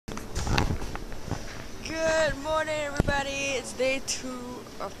Good morning, everybody. It's day 2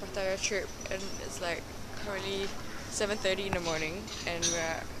 of Pattaya trip, and it's like currently 7:30 in the morning, and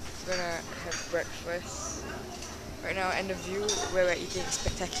we're gonna have breakfast right now. And the view where we're eating is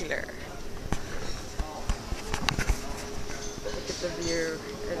spectacular. Look at the view;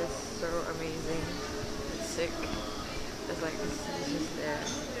 it is so amazing. It's sick. There's like the sea just there,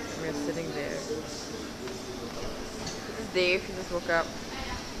 and we're sitting there. This is Dave. He just woke up.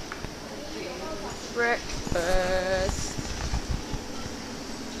 Breakfast.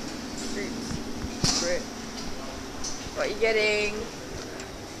 Bread. What are you getting?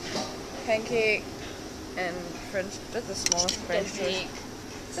 Pancake and French. That's the smallest French toast.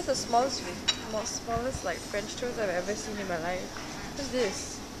 That's the smallest like French toast I've ever seen in my life. What's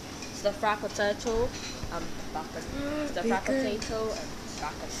this? It's the fried potato bacon. It's the fried potato and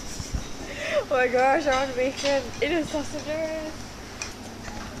bacon. Oh my gosh, I want bacon. It is sausages.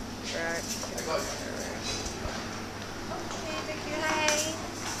 Right. Okay, thank you. Hi.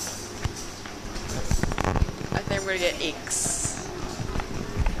 I think we're gonna get eggs.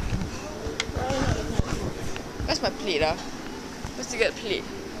 Where's my plate? What's to get plate?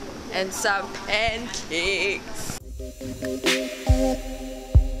 And some pancakes.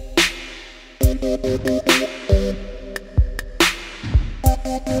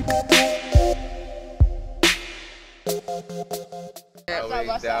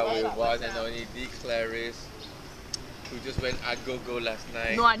 That with one and only the Clarice, who just went go last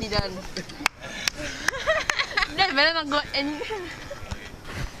night. No, I didn't. That better not go any.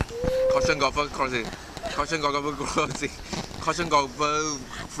 Caution golfer crossing. Caution golfer crossing. Caution golfer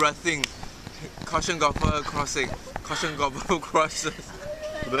crossing. Caution golfer crossing. Caution golfer crosses.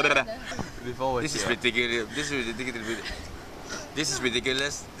 This is ridiculous. This is ridiculous. This is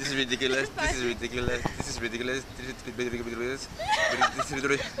ridiculous. This is ridiculous. This is ridiculous. This is ridiculous. This is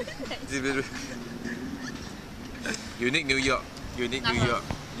ridiculous. Unique New York. Unique New York.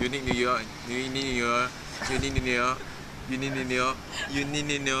 Unique New York. Unique New York. Unique New York. Unique New York. Unique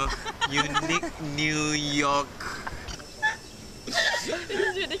New York. Unique New York. This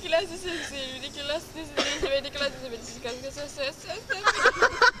is ridiculous. This is ridiculous. This is ridiculous. This is ridiculous.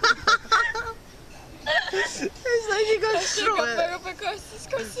 It's like she got through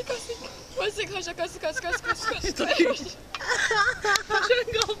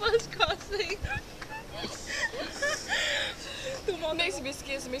crossing. Two more. Mix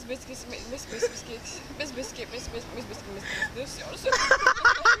biscuits.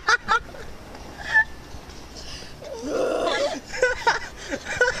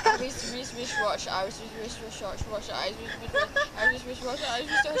 Watch eyes, watch eyes, watch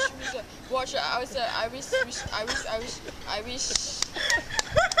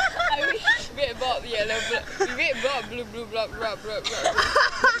red bob, yellow, red bob, blue, blob.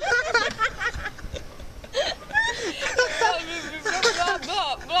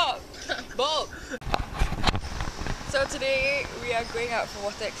 Bob. So today we are going out for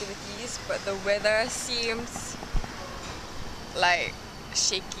water activities, but the weather seems like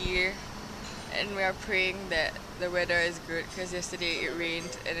shaky, and we are praying that the weather is good because yesterday it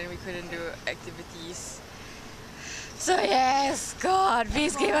rained and then we couldn't do activities. So yes, God,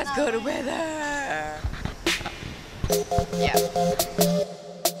 please give us good weather. Yeah.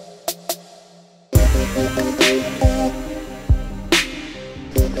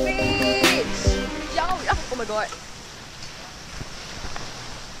 Beach! Oh my God.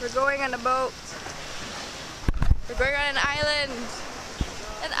 We're going on a boat. We're going on an island.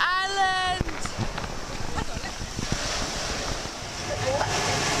 An island!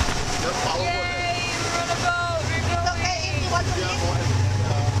 Yay! We're on a boat! We're going! It's okay if you want to leave.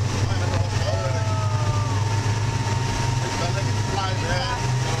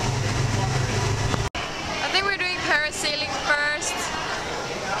 I think we're doing parasailing first.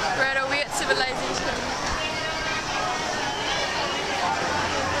 We're at a weird civilization.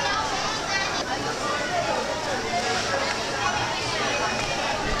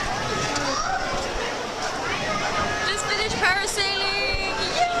 Parasailing!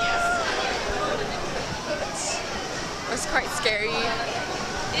 Yes! It was quite scary.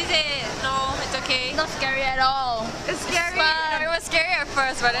 Is it? No, it's okay. Not scary at all. It's scary. No, it was scary at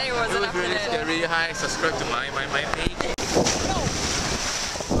first, but then it wasn't. It was really scary. Hi, subscribe to my page. No!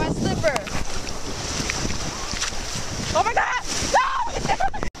 My slipper! Oh my God! No!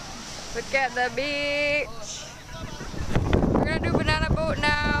 Look at the beach! We're gonna do banana boat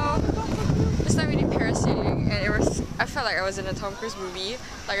now. This time we did parasailing, and I felt like I was in a Tom Cruise movie,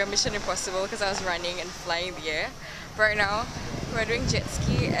 like a Mission Impossible, because I was running and flying in the air. But right now, we're doing jet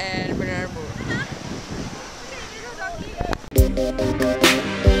ski and banana boat.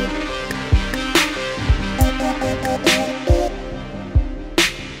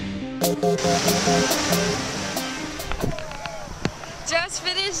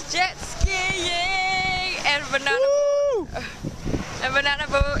 a banana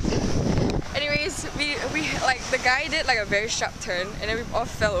boat. Anyways, we like the guy did like a very sharp turn, and then we all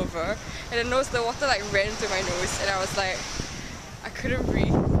fell over, and the water like ran to my nose, and I was like, I couldn't breathe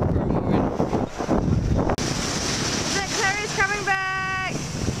for a moment. That Clarice coming back!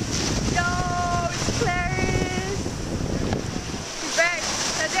 No, it's Clarice! He's back!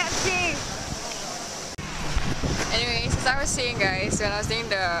 The jet ski! Anyways, as I was saying, guys, when I was doing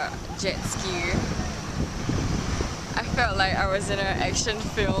the jet ski, I felt like I was in an action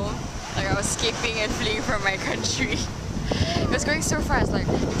film. Like I was escaping and fleeing from my country. It was going so fast, like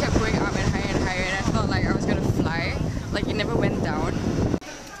it kept going up and higher, and I felt like I was gonna fly. Like it never went down.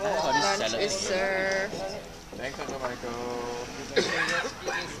 Lunch is served. Thanks, Uncle Michael.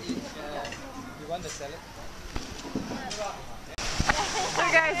 You want the salad? So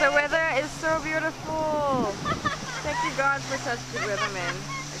guys, the weather is so beautiful. Thank you God for such good weather, man.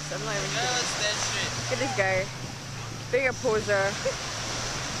 I'm not even kidding. Look at this guy. Being a poser.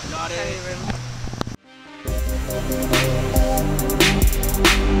 Got Can't it. even.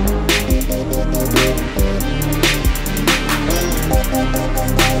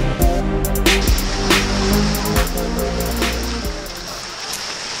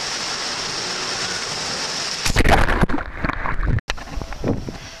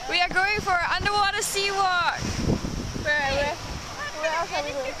 We are going for an underwater sea walk. Where else are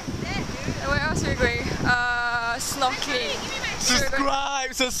we going? And where else are we going? Snorkeling.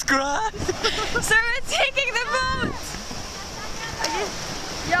 Subscribe! Subscribe! So we're taking the boat!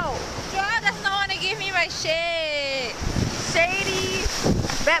 Yo! Joel does not want to give me my shade. Shady!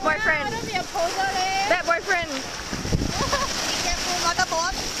 Bad boyfriend! Don't be a poser, leh. Bad boyfriend! Be careful, mother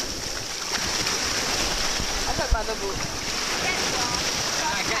boat. I heard mother boot.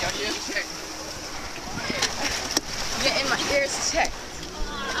 I get your ears checked. Getting my ears checked.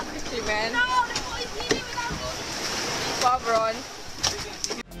 Quickly, man. No, the boat is leaving without me. Bob Ron.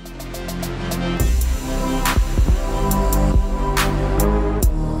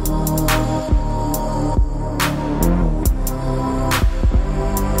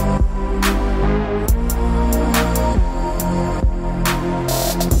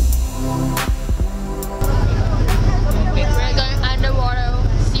 We're going underwater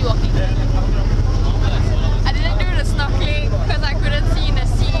sea walking. I didn't do the snorkeling because I couldn't see in the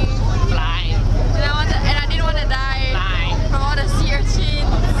sea. Fly. And I didn't want to die from all the sea urchins.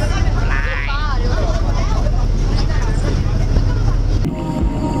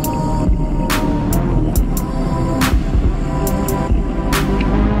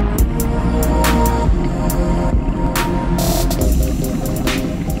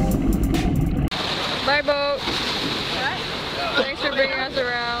 Bye boat. Thanks for bringing us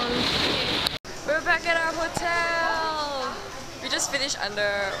around. We're back at our hotel. We just finished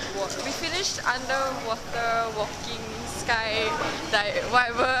underwater. We finished underwater walking, sky dive,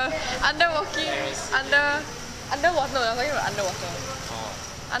 whatever. Underwater. No, I'm talking about underwater.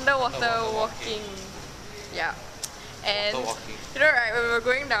 Underwater walking. Yeah. And Water walking. you know, right, when we were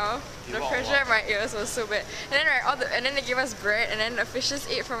going down, You the walk, pressure walk. in my ears was so bad. And then and then they gave us bread, and then the fishes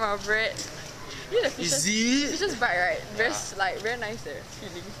ate from our bread. You know the fishes. Is it? Fishes bite, right? Very very nice there,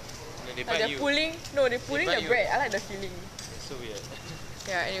 feeling. No, they Like bite they're you. pulling. No, they're pulling bite the you. bread. I like the feeling. It's so weird.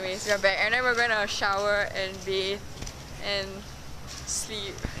 Yeah. Anyways, we're back, and then we're gonna shower and bathe and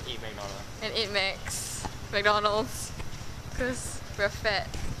sleep Eat McDonald's. and eat McDonald's, cause we're fat.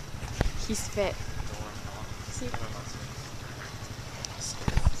 He's fat. See?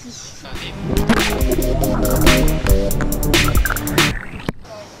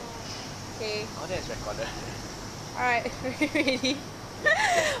 Okay. Oh, that's recorded. Alright. Ready?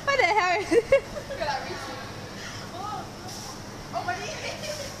 What the hell?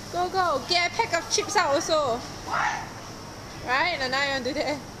 Go go! Get a pack of chips out also. What? Right? And now you want to do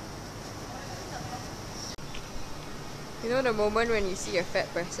that. You know the moment when you see a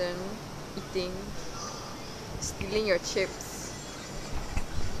fat person eating, stealing your chips.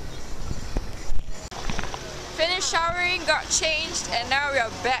 Finished showering, got changed, and now we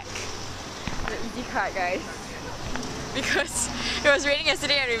are back. The easy card, guys. Because it was raining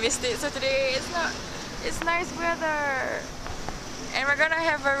yesterday and we missed it, so today it's nice weather. And we're gonna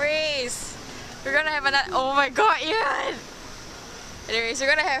have a race. We're gonna have another, oh my god, Ian! Anyways, we're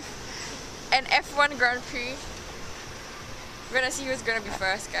gonna have an F1 Grand Prix. We're gonna see who's gonna be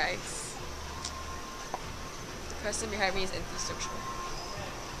first, guys. The person behind me is antisocial.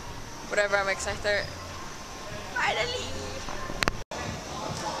 Whatever, I'm excited. Finally!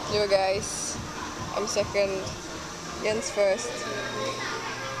 Yo guys, I'm second. Ian's first.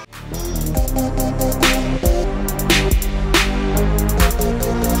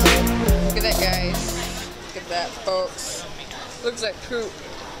 Look at that, guys. Look at that, folks. Looks like poop,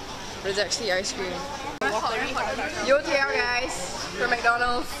 but it's actually ice cream. Youtiao, guys, from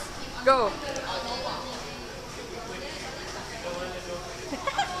McDonald's. Go.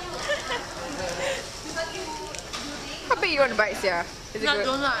 How big you want to bite, yeah? Is it good?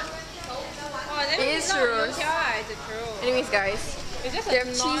 Oh, It is churros. Anyways, guys, they have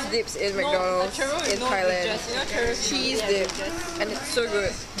cheese dips in McDonald's in Thailand. Cheese dip, and it's so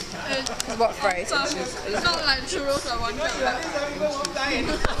good. It's about fries and cheese. It's not like churros I want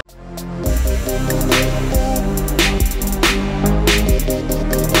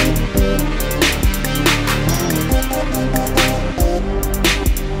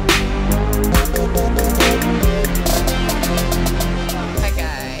Hi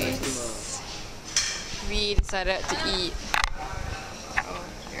guys, we decided to eat. Oh,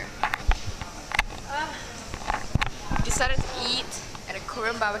 here. We decided to eat at a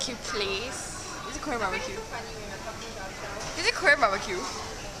Korean barbecue place. Is it Korean barbecue? Is it Korean barbecue?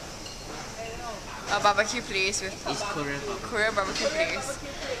 A barbecue place with Korean barbecue place.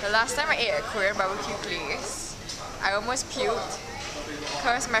 The last time I ate at a Korean barbecue place, I almost puked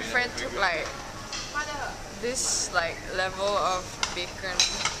because my friend took like this like level of bacon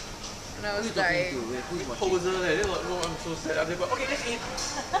and I was dying. Poser, I'm so sad. I'm like, okay, let's eat.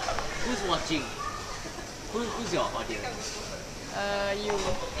 Who's watching? Who's your audience? You.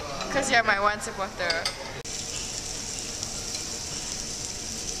 Because you're my one supporter.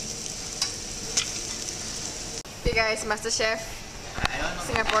 Hey guys, MasterChef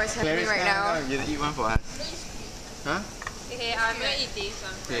Singapore is happening right now. You eat one for us. Huh? Okay, I'm gonna eat this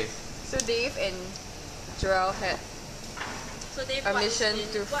one. Okay. So Dave and Joel had So they a mission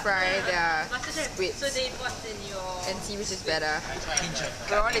to fry their squid So they what's in your and see which is better. Pinch of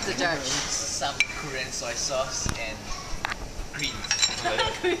Ron is the judge. some Korean soy sauce and greens.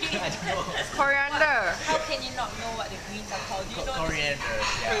 I don't know. Coriander. How can you not know what the greens are called? Do you know Coriander.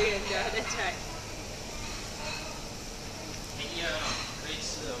 Yeah. Coriander, that's right.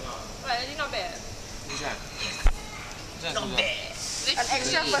 Right, actually not bad. Not bad. An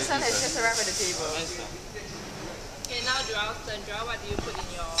extra person has just arrived at the table. Okay, now Joel's turn. Joel, what do you put in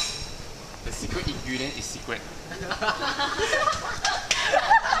your... The secret ingredient is secret.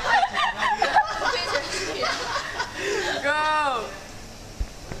 Go!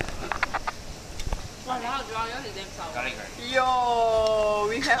 Wow, Joel, yours is damn sour. Garlic, right? Yo,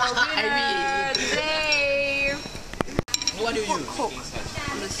 we have a winner, Dave! What do you use? Coke on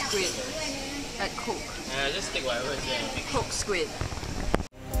the squid. Like Coke. Just take whatever is there. Coke squid.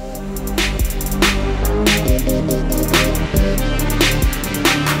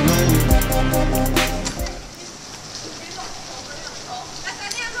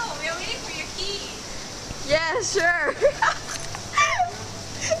 We're waiting for your key. Yeah, sure.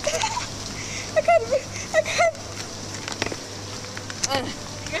 I can't.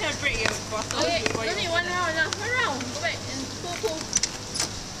 You're gonna break your bottle. Okay, only one round now. One round. Go back and pull.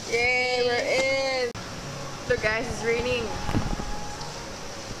 Yay, we're in. Look guys, it's raining.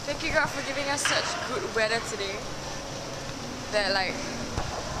 Thank you God for giving us such good weather today. That like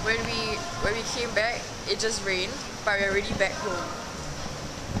when we came back, it just rained, but we're already back home.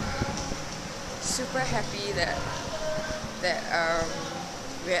 Super happy that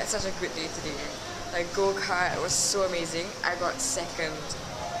we had such a good day today. Like go-kart was so amazing. I got second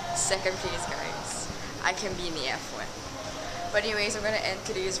place, guys. I can be in the F1. But anyways, I'm gonna end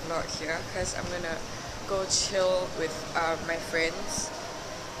today's vlog here because I'm gonna go chill with my friends,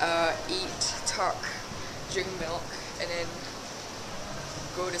 eat, talk, drink milk, and then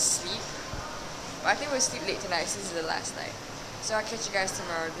go to sleep. But I think we'll sleep late tonight since it's the last night. So I'll catch you guys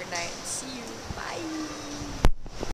tomorrow. Good night. See you. Bye.